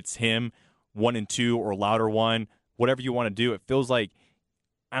argue it's him, 1 and 2, or Lauder 1, whatever you want to do. It feels like,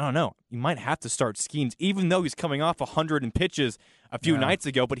 I don't know, you might have to start Skeens, even though he's coming off 100 in pitches a few nights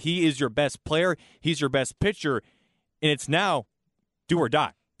ago, but he is your best player, he's your best pitcher, and it's now do or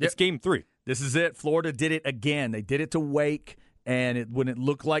die. Yep. It's Game 3. This is it. Florida did it again. They did it to Wake. And when it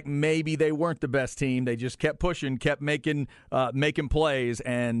looked like maybe they weren't the best team, they just kept pushing, kept making plays,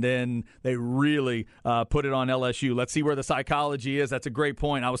 and then they really put it on LSU. Let's see where the psychology is. That's a great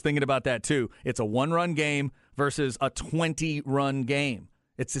point. I was thinking about that too. It's a 1-run game versus a 20-run game.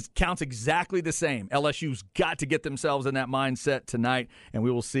 It counts exactly the same. LSU's got to get themselves in that mindset tonight, and we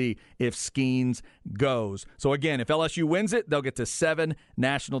will see if Skeens goes. So, again, if LSU wins it, they'll get to 7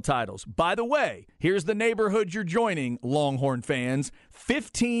 national titles. By the way, here's the neighborhood you're joining, Longhorn fans.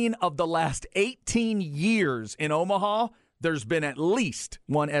 15 of the last 18 years in Omaha, there's been at least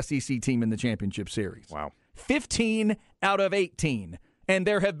one SEC team in the championship series. Wow. 15 out of 18. And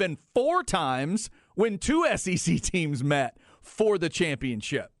there have been 4 times when 2 SEC teams met for the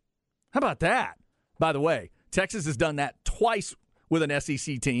championship. How about that? By the way, Texas has done that twice with an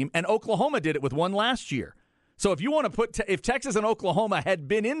SEC team, and Oklahoma did it with one last year. So if you want to put, if Texas and Oklahoma had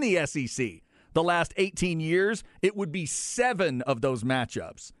been in the SEC the last 18 years, it would be 7 of those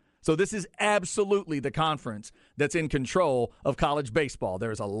matchups. So this is absolutely the conference that's in control of college baseball.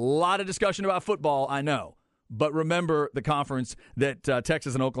 There's a lot of discussion about football, I know, But remember the conference that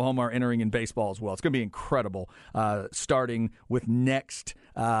Texas and Oklahoma are entering in baseball as well. It's going to be incredible, starting with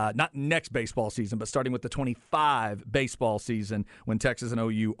not next baseball season, but starting with the 25 baseball season when Texas and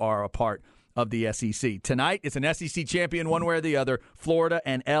OU are a part of the SEC. Tonight, it's an SEC champion one way or the other, Florida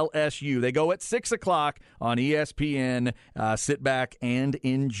and LSU. They go at 6 o'clock on ESPN. Sit back and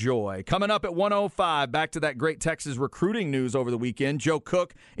enjoy. Coming up at 1:05, back to that great Texas recruiting news over the weekend. Joe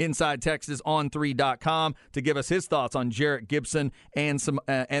Cook, Inside Texas on 3.com, to give us his thoughts on Jarrett Gibson and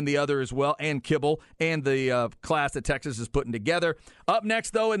the other as well, and Kibble, and the class that Texas is putting together. Up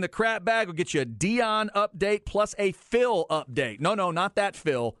next, though, in the crap bag, we'll get you a Dion update plus a Phil update. No, not that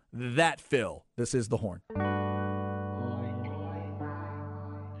Phil. That Phil. This is The Horn.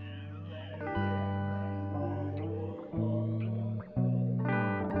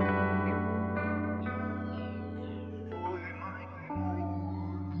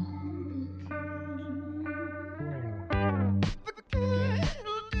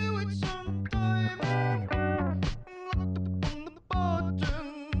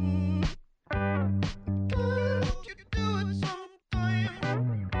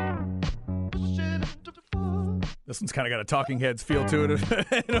 This one's kind of got a Talking Heads feel to it.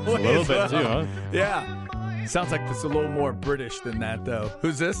 In a way, a little bit too, huh? Yeah. Sounds like it's a little more British than that, though.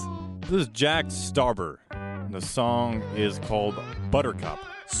 Who's this? This is Jack Starber. The song is called Buttercup.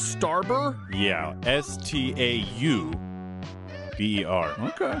 Starber? Yeah, Stauber.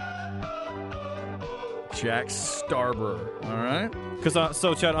 Okay. Jack Starber. All right. Because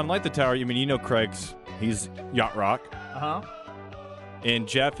so, Chad, on Light the Tower, you know Craig's. He's yacht rock. Uh-huh. And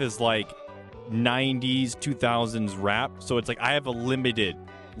Jeff is like 90s, 2000s rap. So it's like I have a limited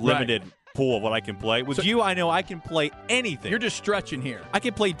pool of what I can play. With you, I know I can play anything. You're just stretching here. I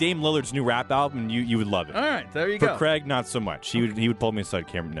could play Dame Lillard's new rap album, and you would love it. All right, there you For go. Craig, not so much. He would pull me aside,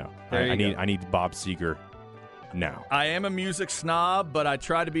 Cameron. No, I need Bob Seger now. I am a music snob, but I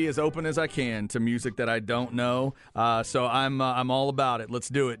try to be as open as I can to music that I don't know. So I'm all about it. Let's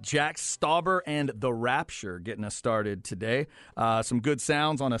do it. Jack Stauber and The Rapture getting us started today. Some good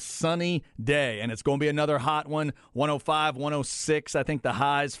sounds on a sunny day, and it's going to be another hot one. 105, 106, I think the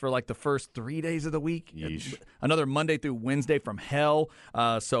highs for like the first 3 days of the week. Yeesh. Another Monday through Wednesday from hell.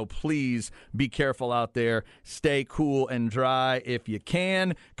 So please be careful out there. Stay cool and dry if you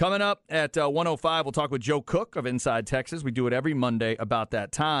can. Coming up at 105, we'll talk with Joe Cook of Inside Texas. We do it every Monday about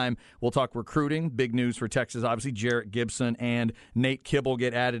that time. We'll talk recruiting. Big news for Texas. Obviously, Jarrett Gibson and Nate Kibble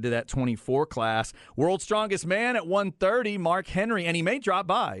get added to that 24 class. World's Strongest Man at 1:30, Mark Henry, and he may drop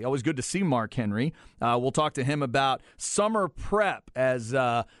by. Always good to see Mark Henry. We'll talk to him about summer prep as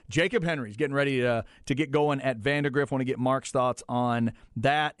Jacob Henry's getting ready to get going at Vandergrift. Want to get Mark's thoughts on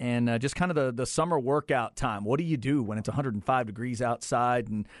that and just kind of the summer workout time. What do you do when it's 105 degrees outside,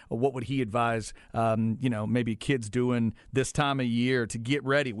 and what would he advise maybe kids doing this time of year to get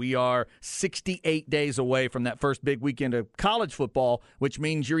ready? We are 68 days away from that first big weekend of college football, which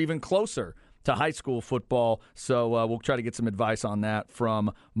means you're even closer to high school football. So we'll try to get some advice on that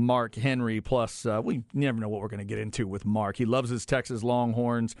from Mark Henry. Plus, we never know what we're going to get into with Mark. He loves his Texas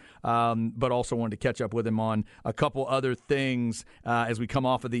Longhorns, but also wanted to catch up with him on a couple other things as we come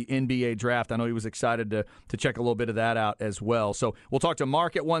off of the NBA draft. I know he was excited to check a little bit of that out as well. So we'll talk to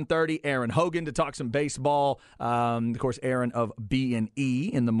Mark at 1:30, Aaron Hogan to talk some baseball. Of course, Aaron of B&E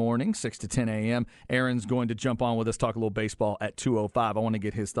in the morning, 6 to 10 a.m. Aaron's going to jump on with us, talk a little baseball at 2:05. I want to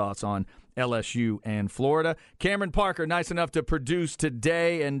get his thoughts on LSU and Florida. Cameron Parker, nice enough to produce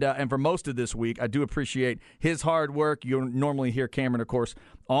today and for most of this week. I do appreciate his hard work. You'll normally hear Cameron, of course,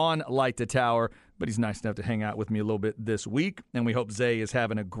 on Light the Tower, but he's nice enough to hang out with me a little bit this week, and we hope Zay is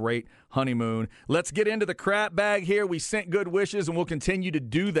having a great honeymoon. Let's get into the crap bag here. We sent good wishes, and we'll continue to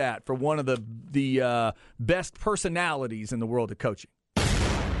do that for one of the best personalities in the world of coaching.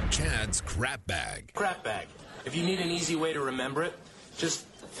 Chad's crap bag. Crap bag. If you need an easy way to remember it, just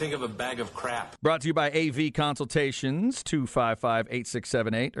think of a bag of crap. Brought to you by AV Consultations,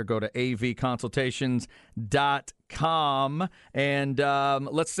 255-8678, or go to avconsultations.com. And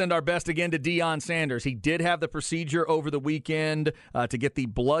let's send our best again to Deion Sanders. He did have the procedure over the weekend to get the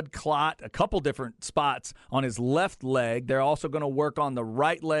blood clot, a couple different spots on his left leg. They're also going to work on the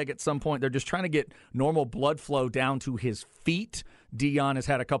right leg at some point. They're just trying to get normal blood flow down to his feet. Deion has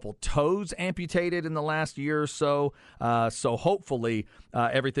had a couple toes amputated in the last year or so. So hopefully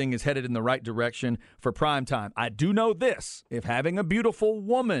everything is headed in the right direction for prime time. I do know this. If having a beautiful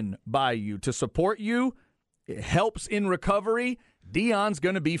woman by you to support you, it helps in recovery, Deion's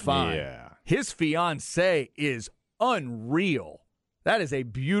going to be fine. Yeah. His fiancée is unreal. That is a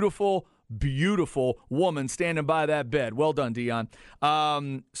beautiful beautiful woman standing by that bed. Well done, Dion.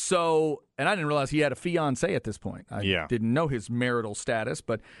 And I didn't realize he had a fiance at this point. I didn't know his marital status,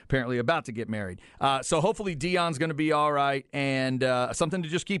 but apparently about to get married. So hopefully Dion's going to be all right. And something to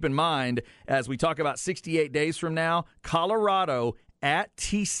just keep in mind as we talk about 68 days from now, Colorado at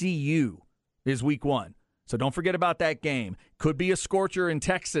TCU is week 1. So don't forget about that game. Could be a scorcher in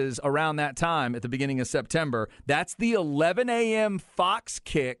Texas around that time at the beginning of September. That's the 11 a.m. Fox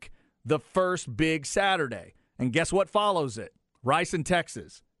kick, the first big Saturday. And guess what follows it? Rice in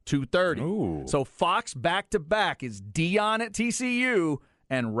Texas, 2:30. Ooh. So Fox back-to-back is Dion at TCU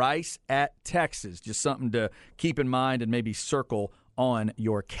and Rice at Texas. Just something to keep in mind and maybe circle on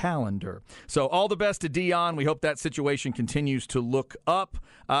your calendar. So all the best to Dion. We hope that situation continues to look up.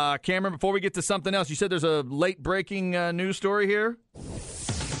 Cameron, before we get to something else, you said there's a late-breaking news story here?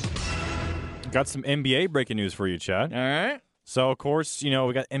 Got some NBA breaking news for you, Chad. All right. So, of course, we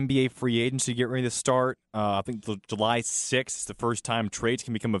got NBA free agency getting ready to start. I think July 6th is the first time trades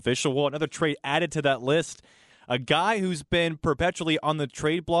can become official. Well, another trade added to that list. A guy who's been perpetually on the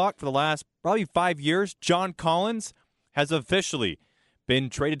trade block for the last probably 5 years, John Collins, has officially been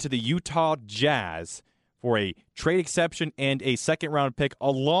traded to the Utah Jazz for a trade exception and a second-round pick,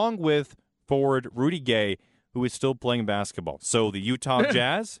 along with forward Rudy Gay, who is still playing basketball. So the Utah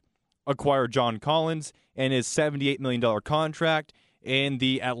Jazz acquired John Collins and his $78 million contract, and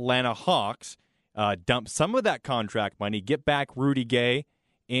the Atlanta Hawks dump some of that contract money, get back Rudy Gay,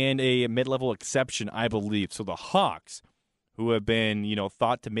 and a mid-level exception, I believe. So the Hawks, who have been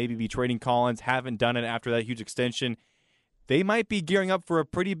thought to maybe be trading Collins, haven't done it after that huge extension. They might be gearing up for a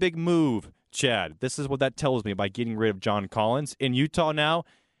pretty big move, Chad. This is what that tells me by getting rid of John Collins. In Utah now,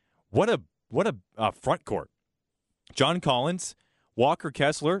 what a front court. John Collins, Walker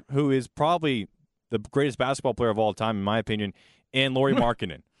Kessler, who is probably the greatest basketball player of all time, in my opinion, and Lauri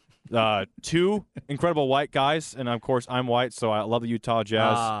Markkanen. Two incredible white guys, and of course I'm white, so I love the Utah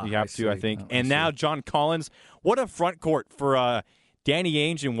Jazz. You have to, I think. And now John Collins. What a front court for Danny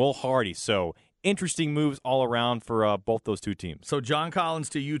Ainge and Will Hardy. So interesting moves all around for both those two teams. So John Collins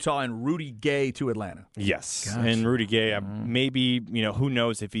to Utah and Rudy Gay to Atlanta. Yes. Gotcha. And Rudy Gay, maybe, who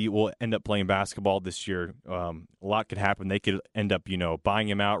knows if he will end up playing basketball this year. A lot could happen. They could end up, buying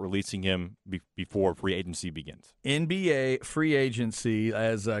him out, releasing him before free agency begins. NBA free agency,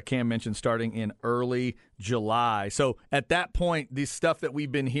 as Cam mentioned, starting in early July. So at that point, the stuff that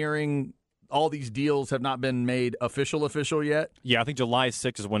we've been hearing, all these deals have not been made official yet? Yeah, I think July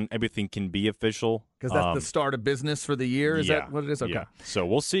 6th is when everything can be official. Because that's the start of business for the year? Is that what it is? Okay. Yeah. So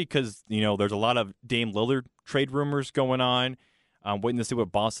we'll see because, there's a lot of Dame Lillard trade rumors going on. I'm waiting to see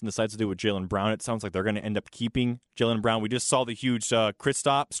what Boston decides to do with Jaylen Brown. It sounds like they're going to end up keeping Jaylen Brown. We just saw the huge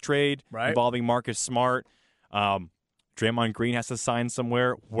Kristaps trade involving Marcus Smart. Draymond Green has to sign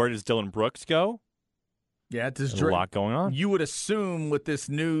somewhere. Where does Dylan Brooks go? Yeah, there's a lot going on. You would assume with this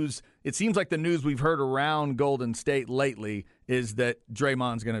news, it seems like the news we've heard around Golden State lately is that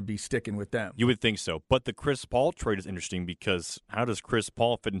Draymond's going to be sticking with them. You would think so. But the Chris Paul trade is interesting because how does Chris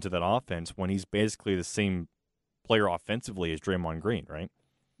Paul fit into that offense when he's basically the same player offensively as Draymond Green, right?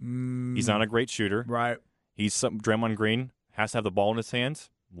 He's not a great shooter. Right. Draymond Green has to have the ball in his hands,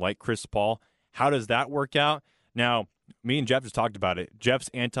 like Chris Paul. How does that work out? Now, me and Jeff just talked about it. Jeff's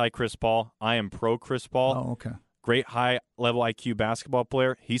anti-Chris Paul. I am pro-Chris Paul. Oh, okay. Great high-level IQ basketball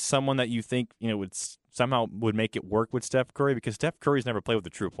player. He's someone that you think would somehow would make it work with Steph Curry because Steph Curry's never played with a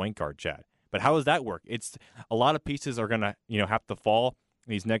true point guard, Chad. But how does that work? It's a lot of pieces are going to have to fall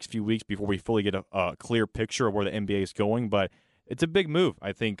in these next few weeks before we fully get a clear picture of where the NBA is going. But it's a big move,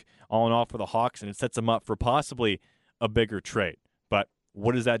 I think, all in all for the Hawks, and it sets them up for possibly a bigger trade. But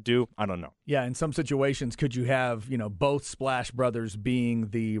what does that do? I don't know. Yeah, in some situations, could you have, both Splash Brothers being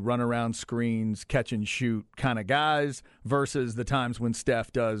the run-around screens, catch-and-shoot kind of guys versus the times when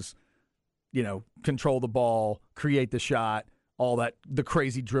Steph does, control the ball, create the shot, all that, the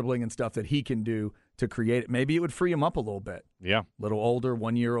crazy dribbling and stuff that he can do to create it. Maybe it would free him up a little bit. Yeah. A little older,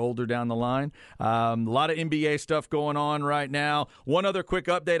 1 year older down the line. A lot of NBA stuff going on right now. One other quick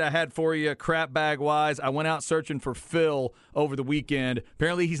update I had for you, crap bag-wise. I went out searching for Phil over the weekend.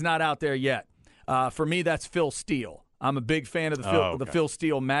 Apparently he's not out there yet. For me, that's Phil Steele. I'm a big fan of the Phil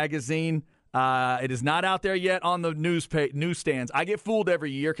Steele magazine. It is not out there yet on the newsstands. I get fooled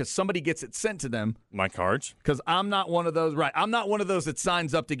every year because somebody gets it sent to them. My cards? Because I'm not one of those. Right. I'm not one of those that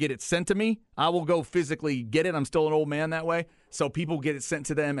signs up to get it sent to me. I will go physically get it. I'm still an old man that way. So people get it sent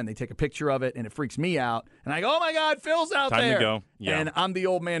to them, and they take a picture of it, and it freaks me out. And I go, oh, my God, Phil's out there. Time to go. Yeah. And I'm the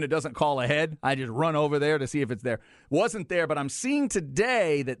old man who doesn't call ahead. I just run over there to see if it's there. Wasn't there, but I'm seeing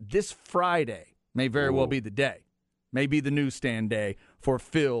today that this Friday may very well be the day. May be the newsstand day for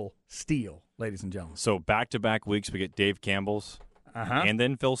Phil Steele, ladies and gentlemen. So back-to-back weeks, we get Dave Campbell's and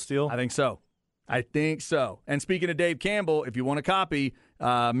then Phil Steele? I think so. And speaking of Dave Campbell, if you want a copy,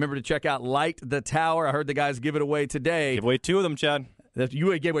 remember to check out Light the Tower. I heard the guys give it away today. Give away 2 of them, Chad.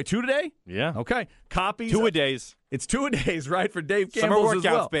 You gave away 2 today? Yeah. Okay. Copies. 2-a-days. It's 2-a-days, right, for Dave Campbell's Summer workouts,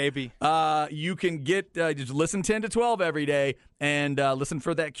 as well. baby. You can get just listen 10 to 12 every day and listen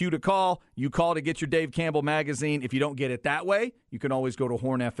for that cue to call. You call to get your Dave Campbell magazine. If you don't get it that way, you can always go to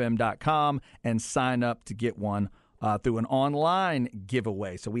hornfm.com and sign up to get one through an online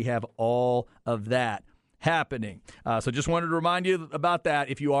giveaway. So we have all of that happening. So just wanted to remind you about that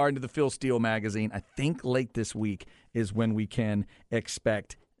if you are into the Phil Steele magazine. I think late this week is when we can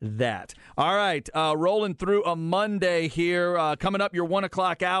expect that. All right, rolling through a Monday here. Coming up, your 1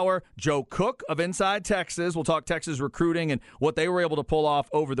 o'clock hour, Joe Cook of Inside Texas. We'll talk Texas recruiting and what they were able to pull off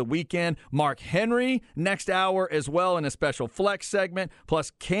over the weekend. Mark Henry next hour as well in a special flex segment.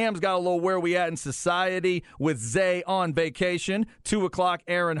 Plus, Cam's got a little Where We At in Society with Zay on vacation. 2 o'clock,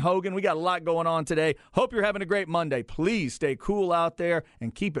 Aaron Hogan. We got a lot going on today. Hope you're having a great Monday. Please stay cool out there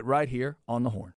and keep it right here on the Horn.